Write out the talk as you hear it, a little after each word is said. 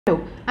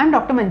Hello, I am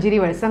Dr. Manjiri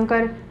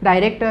Valsangkar,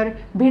 Director,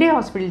 Bhide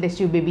Hospital Test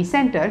Tube Baby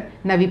Center,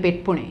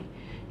 Navi Pune.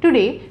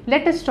 Today,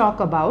 let us talk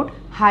about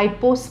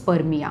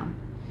hypospermia.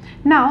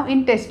 Now,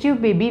 in test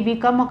tube baby, we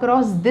come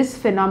across this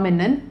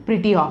phenomenon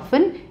pretty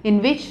often,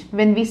 in which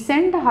when we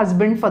send the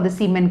husband for the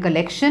semen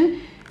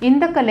collection, in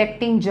the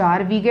collecting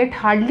jar, we get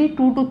hardly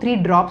 2 to 3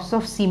 drops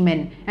of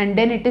semen, and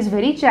then it is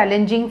very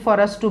challenging for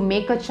us to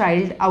make a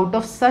child out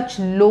of such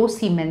low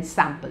semen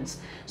samples.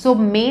 So,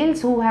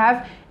 males who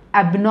have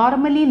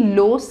abnormally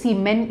low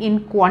semen in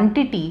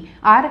quantity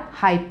are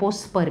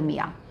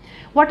hypospermia.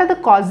 What are the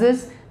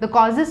causes? The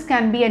causes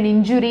can be an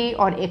injury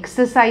or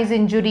exercise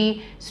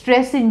injury,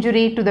 stress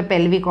injury to the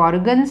pelvic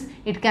organs.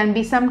 It can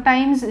be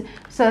sometimes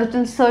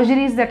certain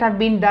surgeries that have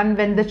been done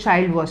when the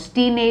child was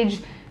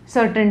teenage,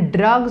 certain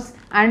drugs,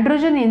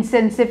 androgen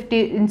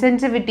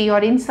insensitivity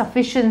or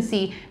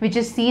insufficiency, which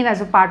is seen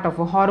as a part of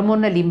a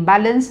hormonal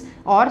imbalance,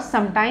 or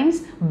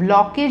sometimes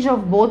blockage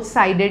of both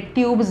sided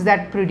tubes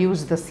that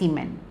produce the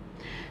semen.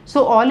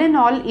 So all in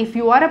all, if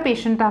you are a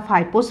patient of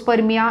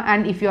hypospermia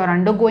and if you are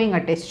undergoing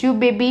a test tube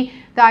baby,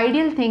 the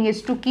ideal thing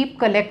is to keep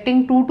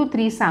collecting 2 to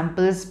 3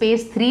 samples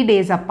spaced 3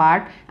 days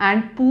apart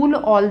and pool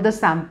all the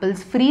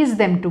samples, freeze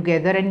them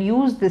together and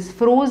use this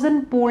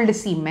frozen pooled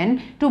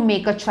semen to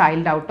make a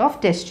child out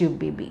of test tube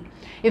baby.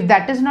 If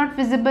that is not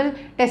visible,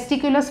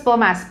 testicular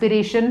sperm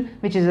aspiration,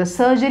 which is a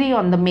surgery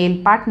on the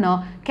male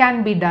partner,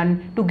 can be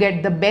done to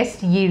get the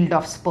best yield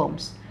of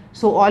sperms.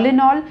 So all in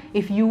all,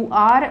 if you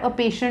are a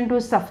patient who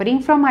is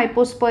suffering from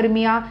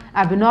hypospermia,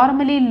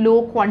 abnormally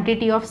low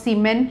quantity of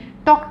semen,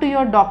 talk to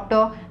your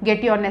doctor,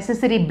 get your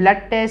necessary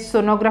blood test,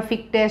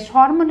 sonographic test,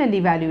 hormonal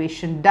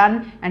evaluation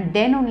done, and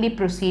then only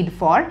proceed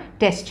for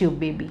test tube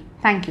baby.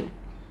 Thank you.